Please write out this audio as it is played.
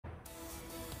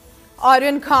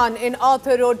Aryan Khan in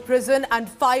Arthur Road prison and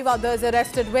 5 others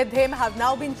arrested with him have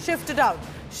now been shifted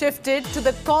to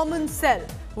the common cell,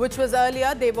 which was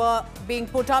earlier they were being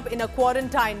put up in a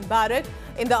quarantine barrack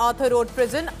in the Arthur Road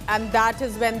prison, and that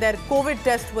is when their COVID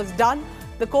test was done.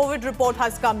 The COVID report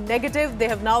has come negative. They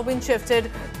have now been shifted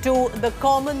to the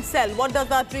common cell. What does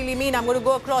that really mean? I'm going to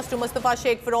go across to Mustafa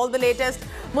Sheikh for all the latest.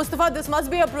 Mustafa, this must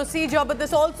be a procedure, but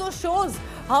this also shows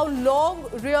how long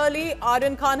really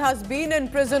Aryan Khan has been in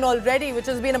prison already, which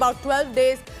has been about 12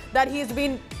 days that he's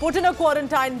been put in a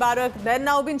quarantine barrack, then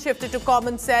now been shifted to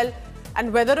common cell.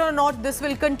 And whether or not this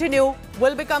will continue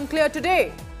will become clear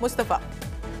today. Mustafa.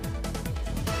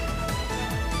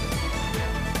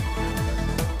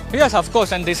 Yes, of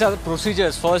course, and these are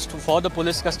procedures. First, for the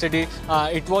police custody,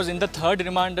 it was in the third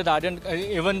remand that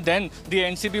even then, the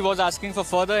NCB was asking for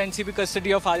further NCB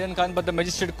custody of Aryan Khan, but the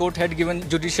magistrate court had given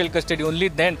judicial custody. Only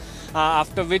then,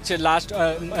 after which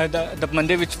the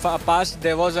Monday which passed,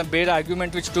 there was a bail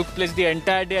argument which took place the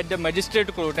entire day at the magistrate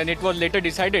court, and it was later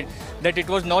decided that it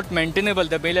was not maintainable.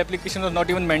 The bail application was not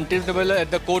even maintainable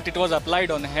at the court it was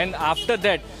applied on. And after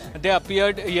that, they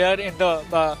appeared here in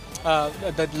the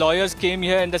lawyers came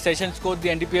here in the Sessions Court, the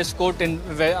NDPS court, and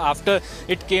after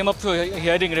it came up for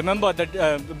hearing. Remember that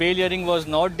bail hearing was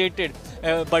not dated,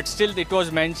 but still it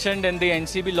was mentioned, and the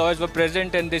NCB lawyers were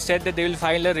present, and they said that they will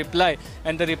file a reply,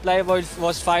 and the reply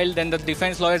was filed, and the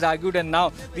defense lawyers argued, and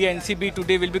now the NCB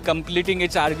today will be completing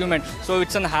its argument. So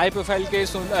it's a high-profile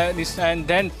case, and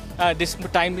then this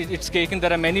time it's taken.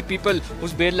 There are many people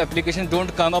whose bail applications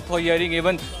don't come up for hearing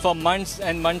even for months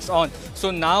and months on. So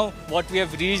now what we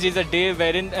have reached is a day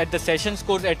wherein at the Sessions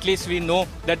Court at least we know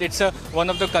that it's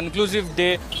one of the conclusive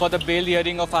day for the bail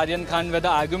hearing of Aryan Khan, where the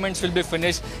arguments will be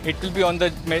finished. It will be on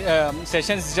the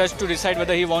Sessions judge to decide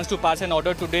whether he wants to pass an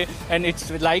order today, and it's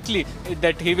likely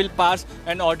that he will pass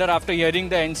an order after hearing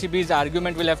the NCB's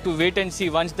argument. We'll have to wait and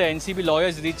see once the NCB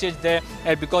lawyers reaches there,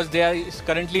 because they are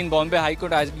currently in Bombay High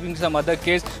Court arguing some other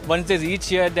case. Once they reach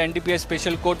here at the NDPS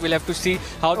special court, we'll have to see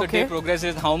how the day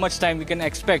progresses, how much time we can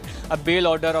expect a bail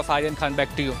order of Aryan Khan.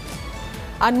 Back to you.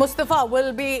 And Mustafa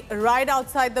will be right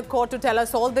outside the court to tell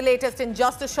us all the latest in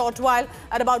just a short while.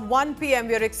 At about 1 p.m,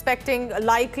 we are expecting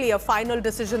likely a final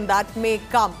decision that may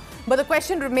come. But the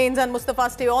question remains, and Mustafa,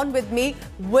 stay on with me,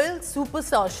 will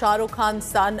superstar Shah Rukh Khan's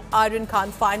son Aryan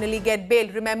Khan finally get bail?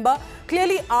 Remember,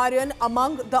 clearly Aryan,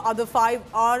 among the other 5,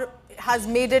 has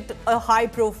made it a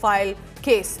high-profile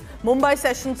case. Mumbai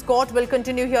Sessions Court will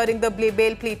continue hearing the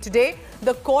bail plea today.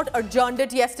 The court adjourned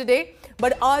it yesterday,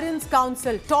 but Aryan's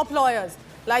counsel, top lawyers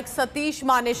like Satish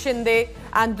Mane Shinde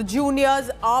and the juniors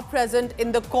are present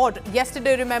in the court.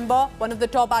 Yesterday, remember, one of the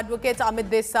top advocates, Amit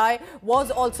Desai,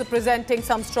 was also presenting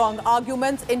some strong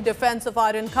arguments in defense of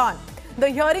Aryan Khan. The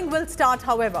hearing will start,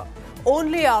 however,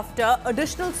 only after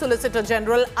Additional Solicitor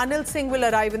General Anil Singh will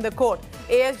arrive in the court.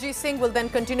 ASG Singh will then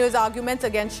continue his arguments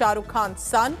against Shah Rukh Khan's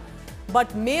son,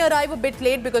 but may arrive a bit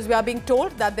late because we are being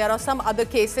told that there are some other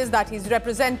cases that he's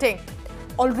representing.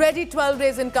 Already 12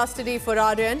 days in custody for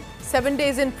Aryan, 7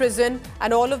 days in prison,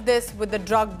 and all of this with the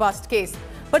drug bust case.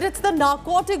 But it's the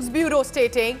Narcotics Bureau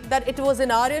stating that it was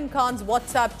in Aryan Khan's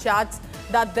WhatsApp chats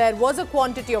that there was a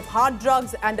quantity of hard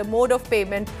drugs and a mode of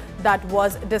payment that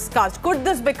was discussed. Could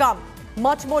this become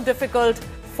much more difficult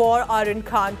for Aryan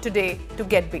Khan today to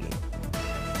get bail?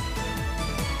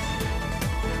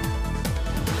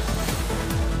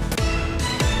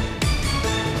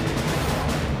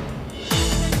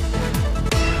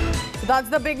 That's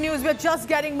the big news. We're just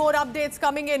getting more updates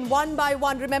coming in one by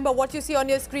one. Remember, what you see on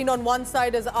your screen on one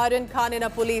side is Aryan Khan in a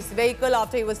police vehicle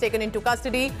after he was taken into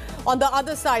custody. On the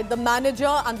other side, the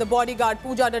manager and the bodyguard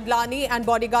Pooja Dadlani and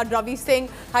bodyguard Ravi Singh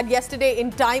had yesterday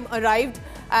in time arrived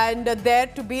and there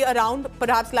to be around,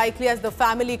 perhaps likely as the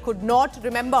family could not.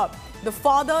 Remember, the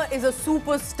father is a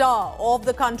superstar of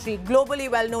the country,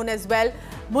 globally well known as well.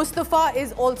 Mustafa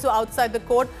is also outside the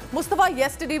court. Mustafa,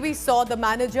 yesterday we saw the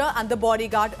manager and the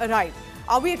bodyguard arrive.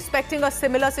 Are we expecting a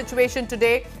similar situation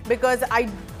today? Because I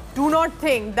do not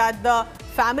think that the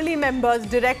family members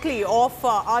directly of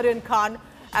Aryan Khan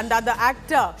and that the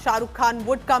actor Shah Rukh Khan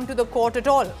would come to the court at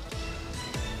all.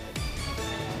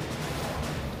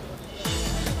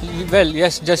 Well,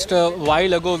 yes, just a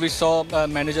while ago we saw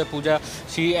manager Pooja.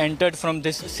 She entered from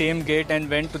this same gate and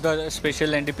went to the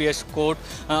special NDPS court.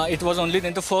 It was only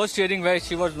in the first hearing where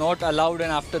she was not allowed,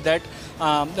 and after that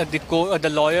the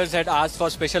lawyers had asked for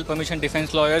special permission,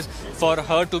 defense lawyers, for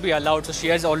her to be allowed. So she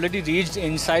has already reached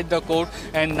inside the court,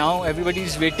 and now everybody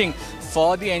is waiting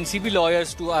for the NCB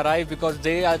lawyers to arrive, because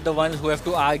they are the ones who have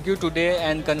to argue today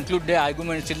and conclude their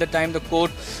arguments till the time the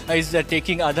court is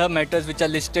taking other matters which are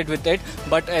listed with it.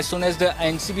 But as soon as the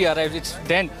NCB arrives, it's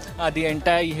then the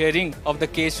entire hearing of the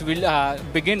case will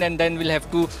begin, and then we'll have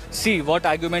to see what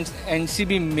arguments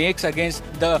NCB makes against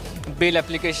the bail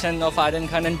application of Aryan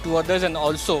Khan and two others, and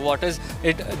also what is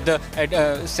it the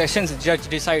sessions judge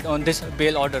decide on this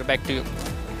bail order. Back to you.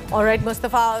 All right,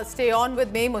 Mustafa, stay on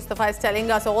with me. Mustafa is telling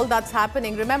us all that's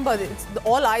happening. Remember,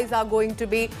 all eyes are going to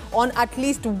be on at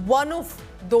least one of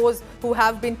those who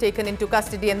have been taken into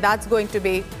custody, and that's going to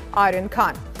be Aryan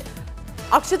Khan.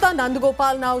 Akshita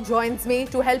Nandagopal now joins me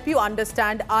to help you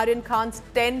understand Aryan Khan's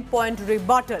 10-point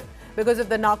rebuttal. Because if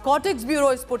the Narcotics Bureau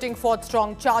is putting forth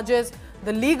strong charges,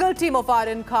 the legal team of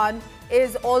Aryan Khan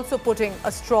is also putting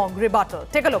a strong rebuttal.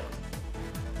 Take a look.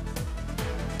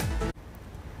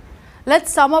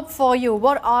 Let's sum up for you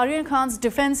what Aryan Khan's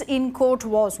defense in court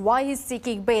was, why he's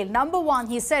seeking bail. Number one,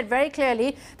 he said very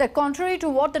clearly that contrary to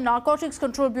what the Narcotics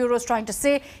Control Bureau is trying to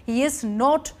say, he is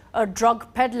not a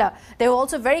drug peddler. They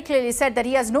also very clearly said that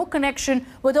he has no connection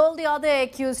with all the other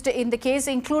accused in the case,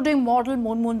 including model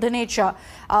Munmun Dhanecha.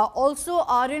 Also,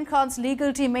 Aryan Khan's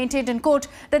legal team maintained in court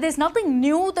that there's nothing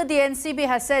new that the NCB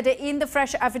has said in the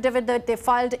fresh affidavit that they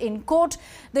filed in court.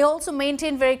 They also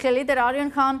maintained very clearly that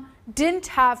Aryan Khan didn't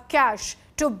have cash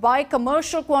to buy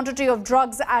commercial quantity of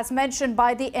drugs as mentioned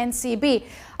by the NCB.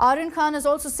 Aryan Khan has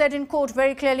also said in court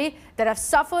very clearly that I've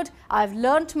suffered, I've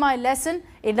learnt my lesson,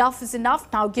 enough is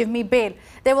enough, now give me bail.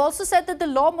 They've also said that the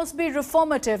law must be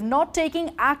reformative, not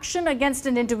taking action against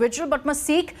an individual but must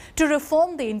seek to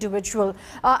reform the individual.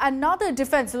 Another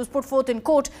defense that was put forth in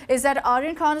court is that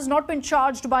Aryan Khan has not been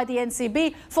charged by the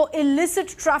NCB for illicit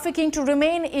trafficking to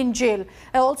remain in jail.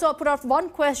 I also put out one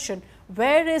question.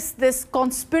 Where is this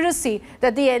conspiracy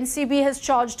that the NCB has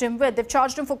charged him with? They've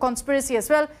charged him for conspiracy as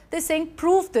well. They're saying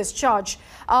prove this charge.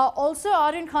 Also,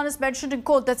 Aryan Khan has mentioned in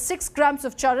court that 6 grams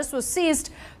of charas was seized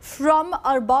from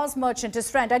Arbaz merchant,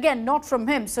 his friend. Again, not from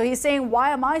him. So he's saying,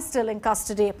 why am I still in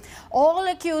custody? All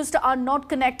accused are not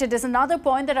connected is another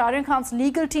point that Aryan Khan's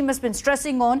legal team has been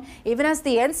stressing on, even as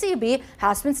the NCB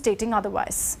has been stating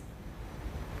otherwise.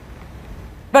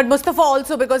 But Mustafa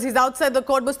also, because he's outside the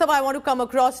court, Mustafa, I want to come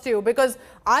across to you because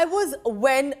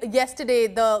when yesterday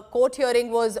the court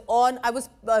hearing was on, I was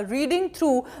reading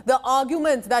through the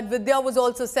arguments that Vidya was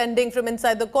also sending from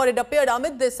inside the court. It appeared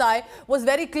Amit Desai was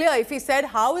very clear. If he said,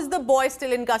 how is the boy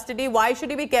still in custody? Why should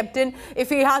he be kept in if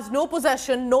he has no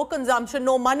possession, no consumption,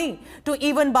 no money to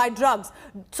even buy drugs?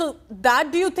 So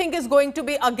that, do you think, is going to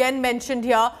be again mentioned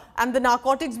here, and the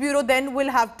Narcotics Bureau then will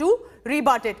have to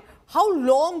rebut it? How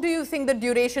long do you think the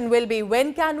duration will be?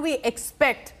 When can we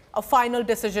expect a final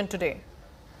decision today?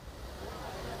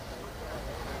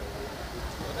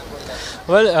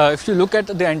 Well, if you look at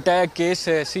the entire case,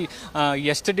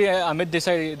 yesterday Amit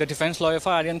Desai, the defense lawyer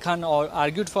for Aryan Khan,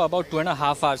 argued for about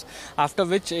 2.5 hours, after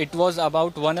which it was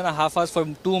about 1.5 hours for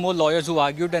 2 more lawyers who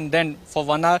argued, and then for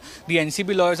 1 hour the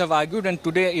NCB lawyers have argued, and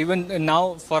today even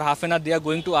now for half an hour they are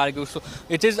going to argue. So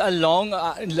it is a long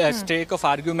stake of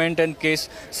argument and case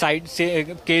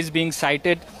being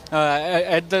cited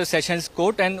at the Sessions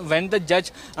Court, and when the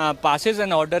judge passes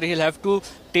an order, he'll have to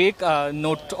take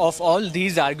note of all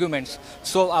these arguments.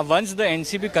 So once the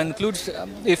NCB concludes,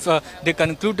 if they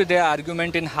conclude their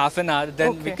argument in half an hour,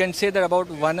 then we can say that about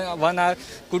one hour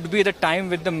could be the time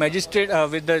with the magistrate,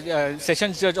 with the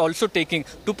Sessions judge also taking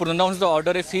to pronounce the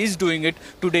order if he is doing it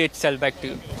today itself. Back to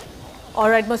you. All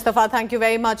right, Mustafa, thank you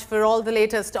very much for all the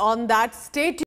latest on that. Stay tuned.